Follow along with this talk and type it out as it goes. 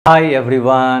Hi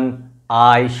everyone,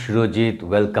 I Shrujit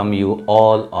welcome you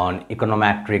all on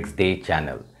Economatrix Day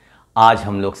channel. आज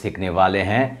हम लोग सीखने वाले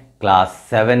हैं क्लास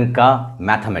 7 का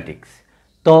मैथमेटिक्स।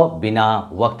 तो बिना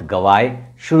वक्त गवाए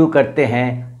शुरू करते हैं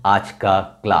आज का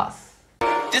class.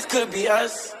 This could be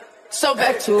us. So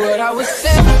back to what I was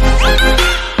saying.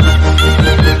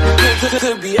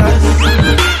 Could be us.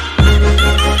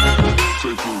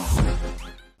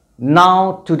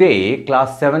 Now today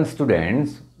class 7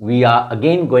 students, we are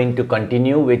again going to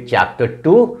continue with chapter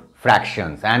 2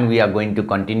 fractions, and we are going to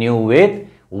continue with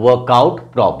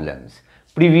workout problems.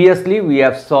 Previously we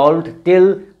have solved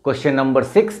till question number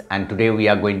 6, and today we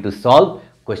are going to solve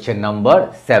question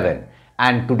number 7,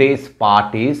 and today's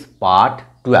part is part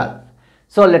 12.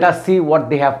 So let us see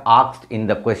what they have asked in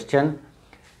the question.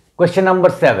 Question number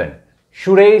 7.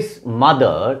 Suresh's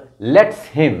mother lets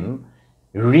him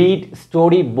read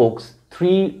story books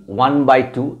 1 by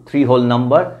 2, 3 whole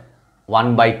number,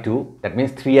 1 by 2, that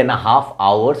means 3.5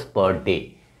 hours per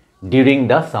day during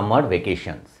the summer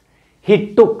vacations.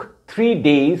 He took 3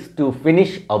 days to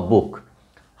finish a book.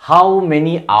 How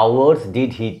many hours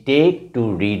did he take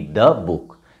to read the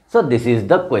book? So this is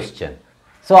the question.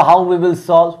 So how we will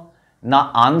solve?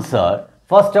 Now answer,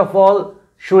 first of all,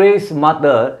 Suresh's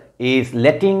mother is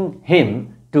letting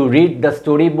him to read the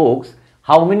story books.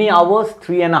 How many hours?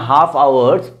 3.5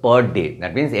 hours per day.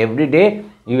 That means every day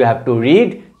you have to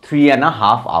read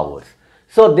 3.5 hours.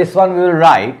 So this one we will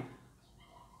write,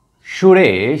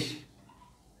 Suresh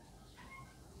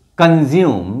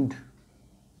consumed,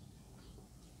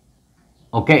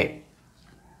 okay,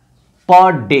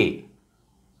 per day,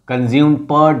 consumed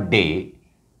per day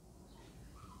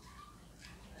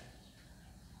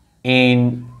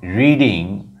in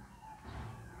reading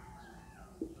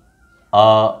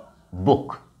a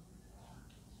book.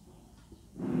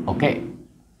 Okay.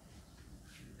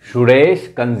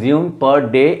 Suresh consumed per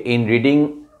day in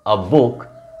reading a book.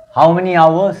 How many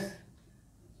hours?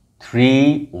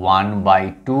 1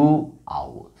 by 2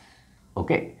 hours.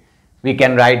 Okay. We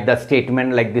can write the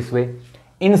statement like this way.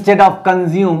 Instead of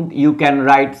consumed, you can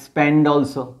write spend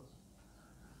also.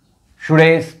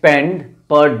 Suresh spent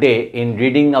per day in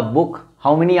reading a book.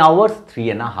 How many hours?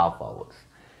 3.5 hours.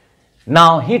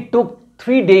 Now he took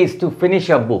 3 days to finish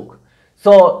a book.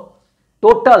 So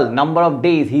total number of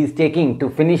days he is taking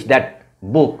to finish that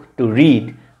book to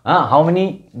read. How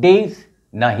many days?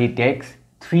 Now he takes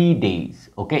 3 days.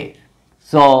 Okay.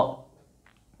 So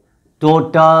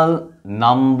total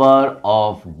number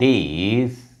of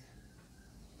days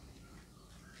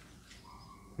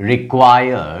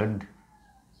required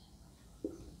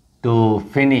to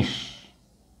finish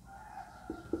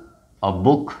a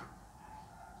book.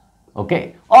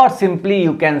 Okay, or simply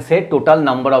you can say total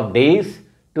number of days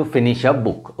to finish a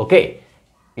book. Okay,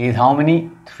 is how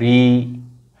many? 3.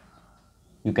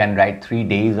 You can write 3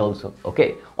 days also.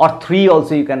 Okay, or 3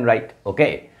 also you can write.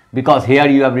 Okay, because here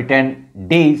you have written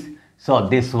days, so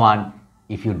this one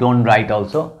if you don't write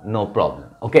also no problem.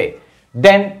 Okay,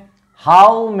 then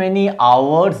how many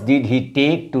hours did he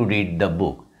take to read the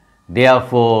book?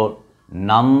 Therefore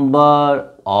number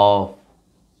of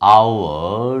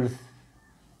hours.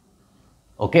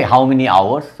 Okay, how many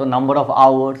hours? So number of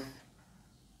hours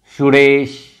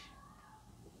Suresh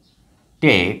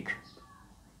take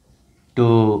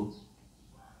to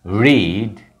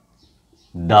read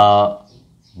the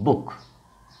book.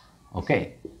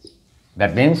 Okay,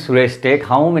 that means Suresh take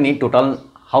how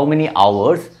many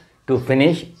hours to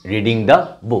finish reading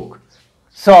the book.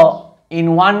 So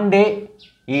in one day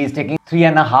he is taking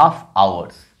 3.5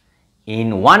 hours.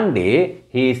 In one day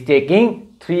he is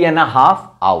taking 3.5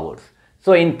 hours.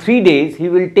 So in 3 days he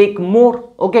will take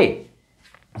more. Okay,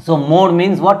 so more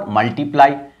means what?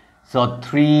 Multiply. So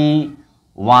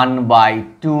 1 by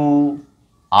 2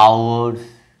 hours.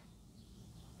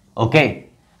 Okay,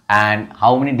 and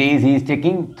how many days he is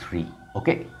taking? 3.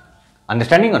 Okay,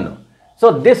 understanding or no?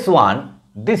 So this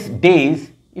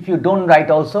days, if you don't write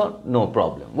also no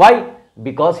problem. Why?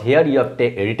 Because here you have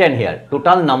written here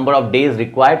total number of days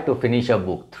required to finish a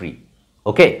book, 3.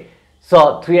 Okay,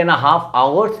 so 3.5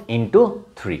 hours into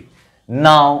 3.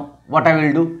 Now what I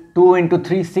will do? 2 into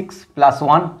 3, 6 plus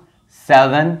 1,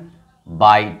 7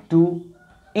 by 2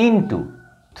 into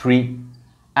 3,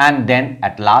 and then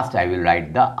at last I will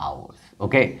write the hours.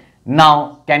 Okay,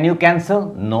 now can you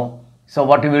cancel? No. So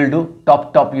what you will do?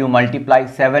 Top you multiply.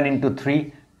 7 into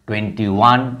 3,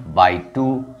 21 by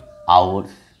 2 hours.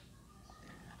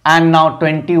 And now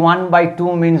 21 by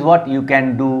 2 means what? You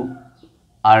can do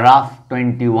a rough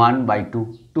 21 by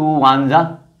 2. 2 ones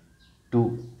are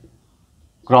 2.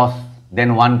 Cross,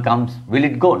 then 1 comes. Will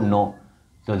it go? No.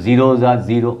 So zeros are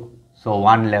 0. So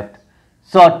 1 left.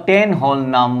 So 10 whole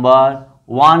number,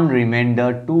 1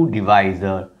 remainder, 2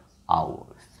 divisor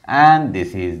hours. And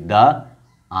this is the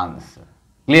answer.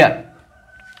 Clear?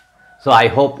 So I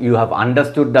hope you have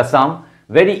understood the sum.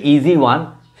 Very easy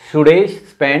one. Suresh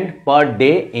spent per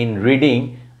day in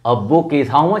reading a book is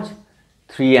how much?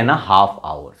 3.5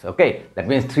 hours. Okay, that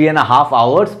means 3.5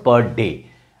 hours per day.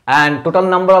 And total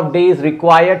number of days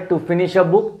required to finish a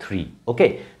book, 3.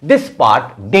 Okay, this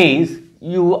part days,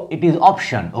 it is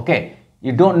option. Okay,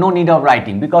 you no need of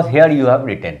writing because here you have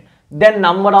written. Then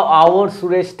number of hours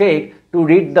Suresh take to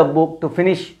read the book, to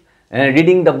finish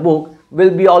reading the book will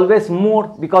be always more,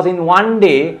 because in one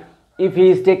day if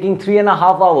he is taking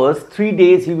 3.5 hours, 3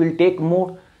 days he will take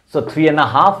more. So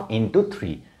 3.5 into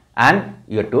 3, and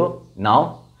you have to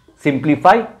now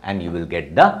simplify and you will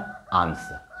get the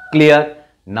answer. Clear?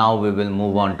 Now we will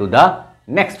move on to the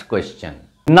next question.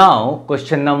 Now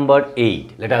question number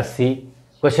 8. Let us see.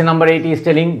 Question number 8 is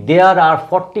telling there are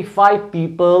 45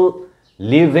 people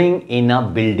living in a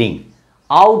building.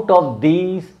 Out of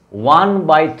these,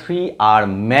 1/3 are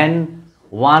men,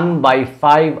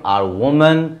 1/5 are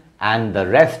women, and the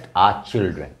rest are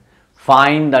children.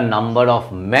 Find the number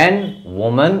of men,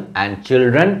 women, and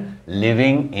children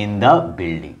living in the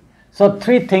building. So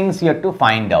 3 things you have to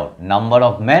find out: number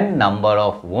of men, number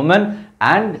of women,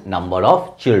 and number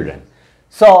of children.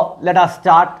 So let us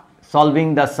start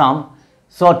solving the sum.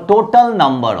 So total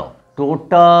number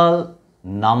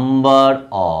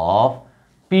of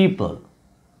people.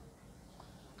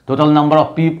 Total number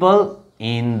of people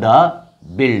in the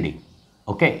building.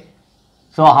 Okay.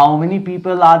 So how many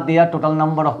people are there? Total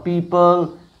number of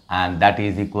people, and that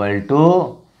is equal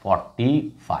to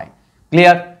 45.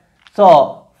 Clear? So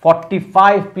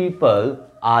 45 people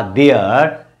are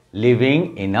there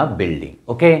living in a building.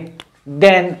 Okay.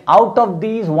 Then out of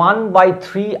these,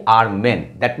 1/3 are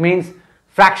men. That means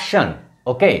fraction.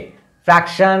 Okay.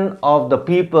 Fraction of the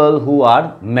people who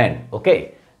are men.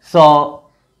 Okay. So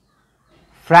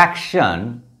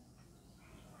fraction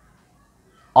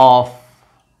of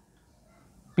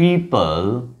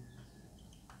people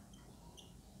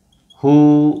who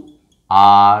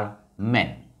are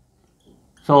men.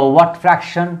 So what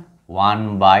fraction?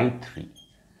 1/3.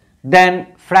 Then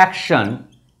fraction,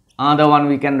 another one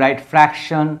we can write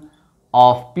fraction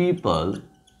of people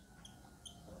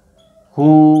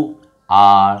who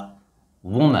are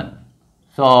women.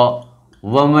 So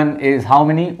women is how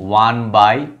many?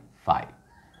 1/5.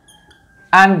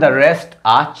 And the rest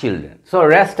are children. So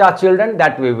rest are children,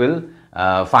 that we will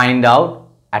find out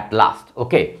at last.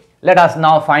 Okay, let us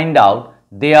now find out.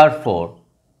 Therefore,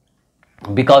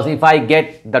 because if I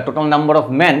get the total number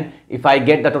of men, if I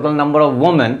get the total number of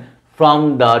women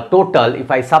from the total,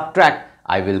 if I subtract,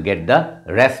 I will get the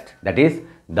rest. That is,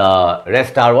 the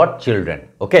rest are what? Children.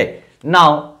 Okay. Now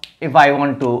if I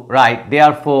want to write,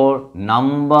 therefore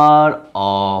number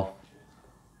of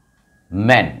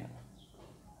men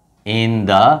in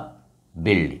the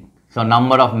building. So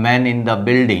number of men in the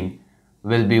building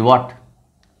will be what?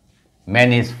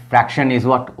 Men is fraction is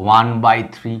what?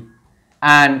 1/3.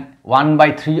 And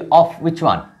 1/3 of which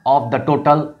one? Of the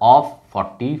total of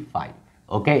 45.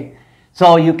 Okay.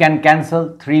 So you can cancel.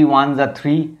 3 1s are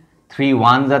 3, 3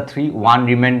 1s are 3, 1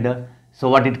 remainder. So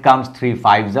what it comes? 3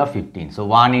 5s are 15. So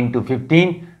 1 into 15,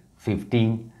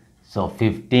 15. So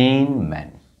 15 men.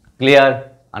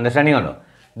 Clear? Understanding or no?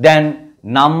 Then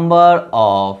number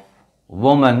of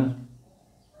women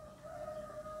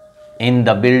in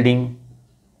the building.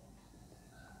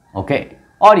 Okay.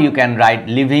 Or you can write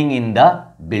living in the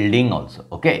building also.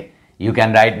 Okay. You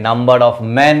can write number of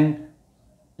men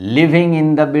living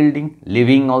in the building.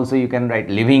 Living also you can write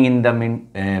living in the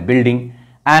building.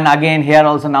 And again here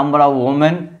also number of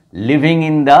women living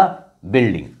in the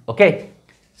building. Okay.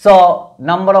 So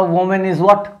number of women is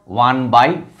what?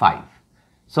 1/5.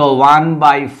 So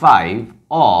 1/5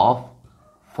 of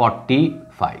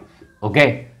 45.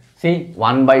 Okay. See,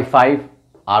 1/5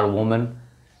 are women.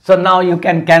 So now you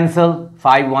can cancel.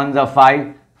 5 1s are 5,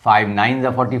 5 9s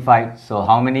are 45. So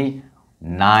how many?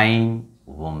 9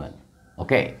 women.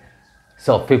 Okay.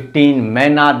 So 15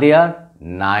 men are there,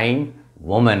 9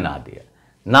 women are there.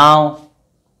 Now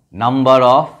number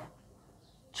of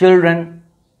children.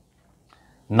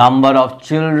 Number of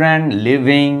children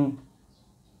living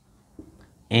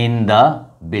in the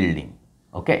building.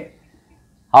 Okay.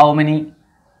 How many?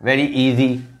 Very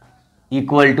easy.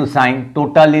 Equal to sign.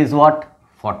 Total is what?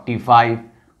 45.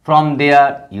 From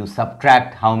there you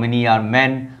subtract how many are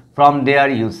men. From there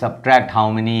you subtract how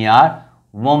many are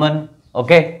women.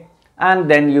 Okay.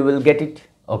 And then you will get it.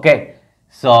 Okay.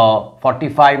 So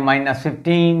 45 minus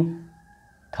 15,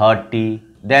 30.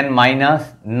 Then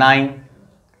minus 9.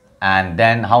 and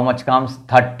then how much comes?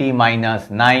 30 minus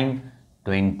 9,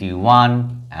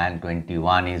 21, and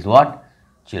 21 is what?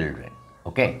 Children.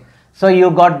 Okay. So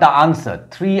you got the answer.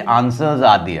 3 answers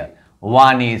are there.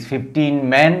 One is 15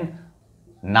 men,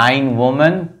 9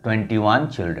 women,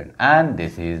 21 children, and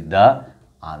this is the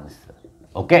answer.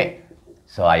 Okay.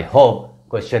 So I hope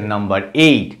question number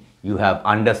 8 you have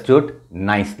understood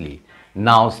nicely.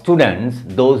 Now students,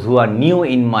 those who are new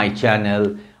in my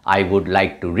channel, I would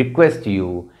like to request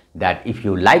you that if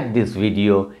you like this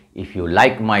video, if you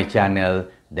like my channel,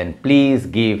 then please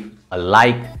give a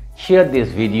like, share this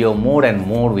video more and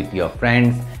more with your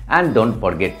friends, and don't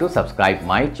forget to subscribe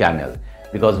my channel,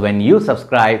 because when you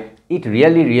subscribe, it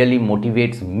really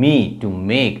motivates me to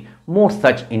make more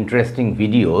such interesting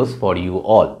videos for you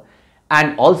all.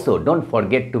 And also don't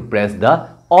forget to press the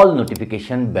all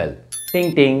notification bell,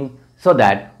 ting ting, so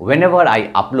that whenever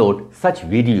I upload such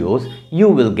videos, you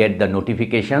will get the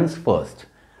notifications first.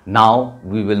 Now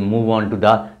we will move on to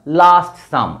the last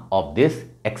sum of this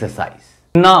exercise.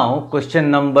 Now question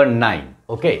number 9.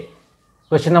 Okay.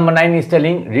 Question number 9 is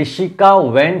telling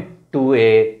Rishika went to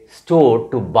a store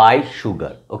to buy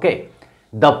sugar. Okay.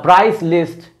 The price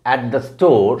list at the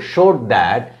store showed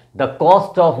that the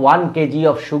cost of 1 kg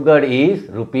of sugar is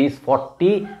rupees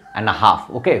 40 and a half.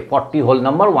 Okay. 40 whole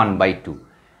number 1 by 2.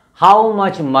 How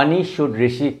much money should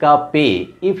Rishika pay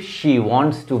if she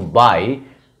wants to buy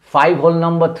 5 whole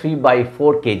number 3 by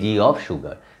 4 kg of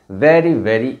sugar?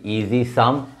 Very easy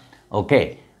sum.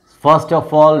 Okay. First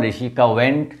of all, Rishika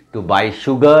went to buy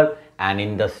sugar, and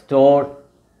in the store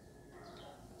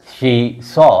she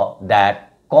saw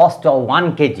that cost of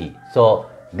 1 kg. So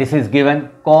this is given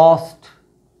cost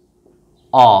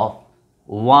of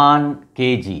 1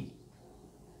 kg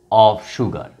of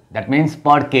sugar. That means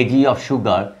per kg of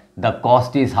sugar, the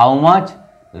cost is how much?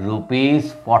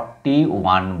 Rupees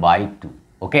 41 by 2.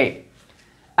 Okay.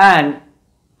 And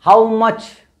how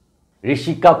much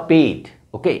Rishika paid?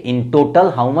 Okay. In total,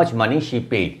 how much money she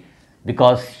paid?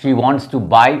 Because she wants to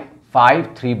buy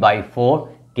 5 3 by 4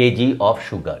 kg of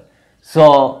sugar.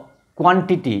 So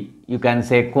quantity, you can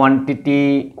say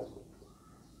quantity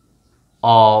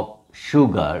of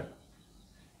sugar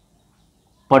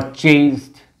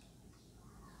purchased.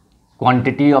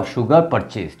 Quantity of sugar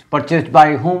purchased. Purchased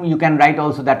by whom? You can write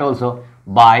also that also,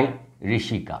 by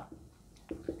Rishika.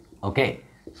 Okay.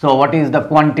 So what is the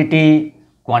quantity?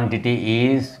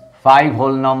 Quantity is 5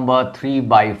 whole number 3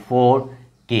 by 4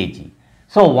 kg.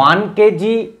 So 1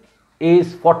 kg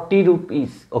is 40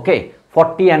 rupees. Okay.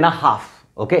 40 and a half.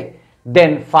 Okay.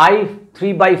 Then 5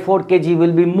 3 by 4 kg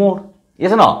will be more.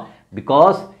 Yes or no?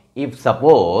 Because if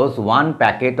suppose one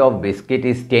packet of biscuit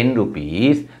is 10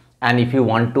 rupees, and if you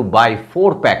want to buy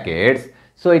 4 packets,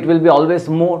 so it will be always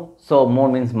more. So more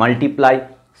means multiply.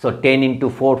 So 10 into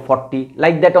 4, 40.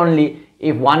 Like that only.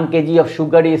 If 1 kg of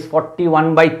sugar is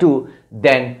 41 by 2,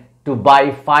 then to buy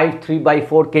 5 3 by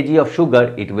 4 kg of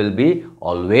sugar, it will be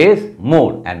always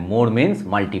more, and more means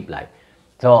multiply.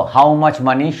 So how much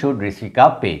money should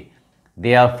Rishika pay?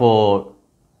 Therefore,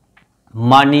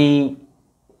 money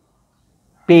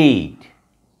paid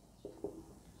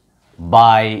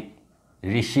by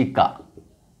Rishika.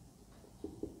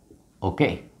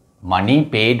 Okay. Money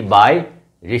paid by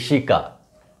Rishika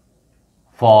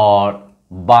for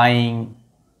buying,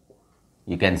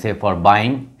 you can say for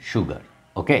buying sugar.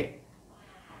 Okay.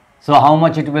 So how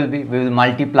much it will be? We will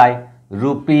multiply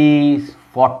rupees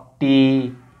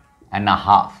 40 and a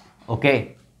half.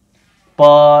 Okay.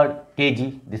 Per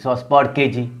kg. This was per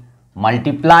kg.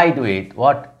 Multiplied with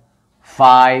what?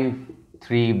 5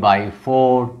 3 by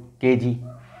 4 kg.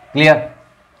 Clear?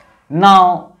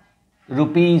 Now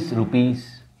rupees.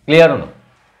 Clear or no?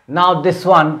 Now this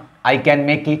one I can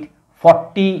make it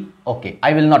 40. Okay,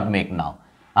 I will not make now.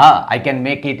 I can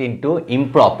make it into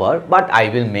improper, but I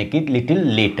will make it little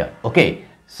later. Okay.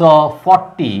 So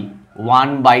 40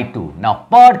 1 by 2. Now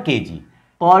per kg.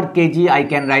 Per kg I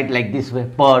can write like this way.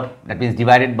 Per, that means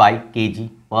divided by kg,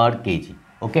 per kg.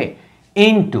 Okay.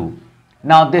 Into.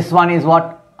 Now this one is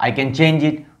what? I can change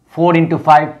it. 4 into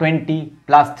 5, 20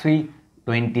 plus 3,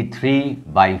 23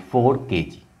 by 4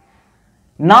 kg.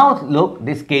 Now look,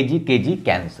 this kg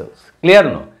cancels. Clear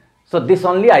or no? So this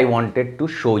only I wanted to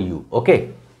show you.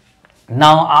 Okay.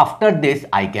 Now after this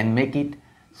I can make it.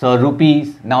 So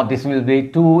rupees. Now this will be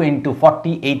 2 into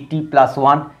 40, 80 plus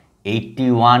 1,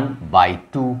 81 by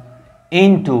 2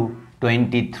 into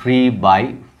 23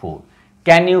 by 4.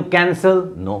 Can you cancel?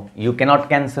 No, you cannot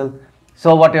cancel.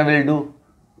 So what I will do?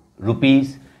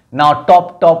 Rupees. Now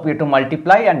top you have to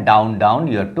multiply, and down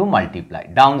you have to multiply.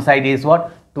 Downside is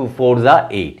what? 2 4s are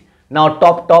 8. Now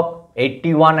top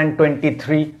 81 and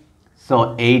 23.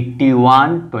 So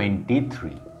 81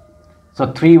 23.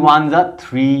 So 3 ones are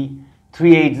 3,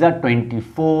 3 eights are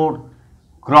 24,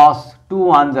 cross 2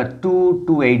 ones are 2,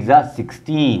 2 eights are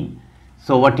 16.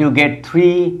 So what you get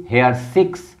 3, here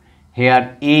 6,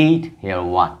 here 8, here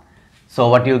 1. So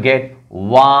what you get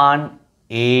 1,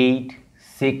 8,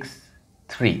 6,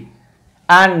 3.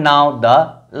 And now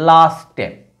the last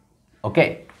step.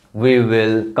 Okay, we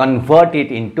will convert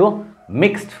it into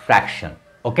mixed fraction.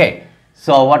 Okay,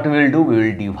 so what we will do, we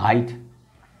will divide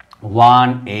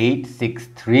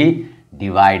 1863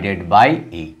 divided by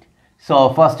 8.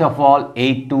 So first of all,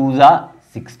 8 twos are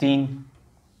 16.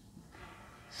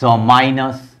 So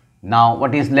minus, now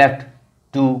what is left?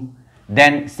 2.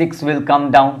 Then 6 will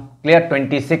come down. Clear?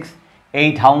 26.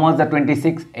 8, how much are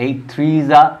 26? 8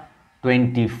 threes are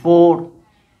 24.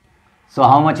 So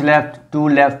how much left? 2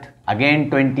 left. Again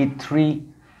 23.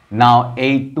 Now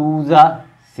 8 twos are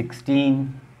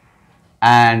 16.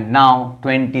 And now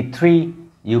 23.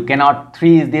 You cannot,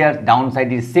 3 is there,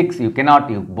 downside is 6. You cannot,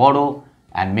 you borrow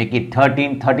and make it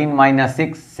 13. 13 minus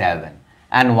 6, 7.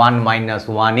 And 1 minus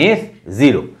 1 is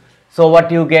 0. So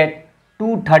what you get?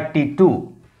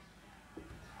 232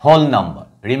 whole number.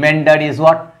 Remainder is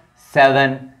what?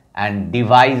 7. And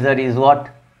divisor is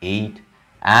what? 8.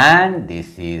 And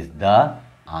this is the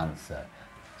answer.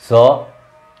 So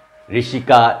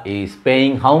Rishika is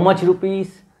paying how much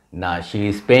rupees? Now she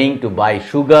is paying to buy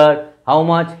sugar. How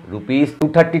much? Rupees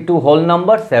 232 whole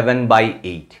number, 7 by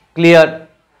 8. Clear?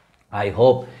 I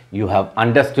hope you have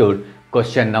understood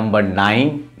question number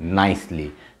 9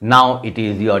 nicely. Now it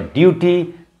is your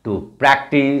duty to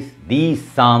practice these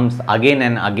sums again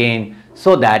and again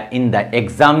so that in the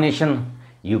examination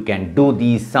you can do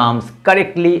these sums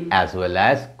correctly as well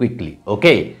as quickly.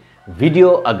 Okay, video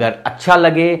अगर अच्छा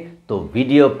लगे तो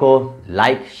video को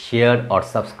like, share और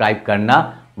subscribe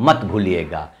करना मत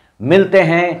भूलिएगा। मिलते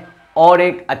हैं और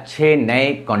एक अच्छे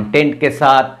नए कंटेंट के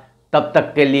साथ, तब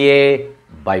तक के लिए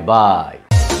बाय बाय।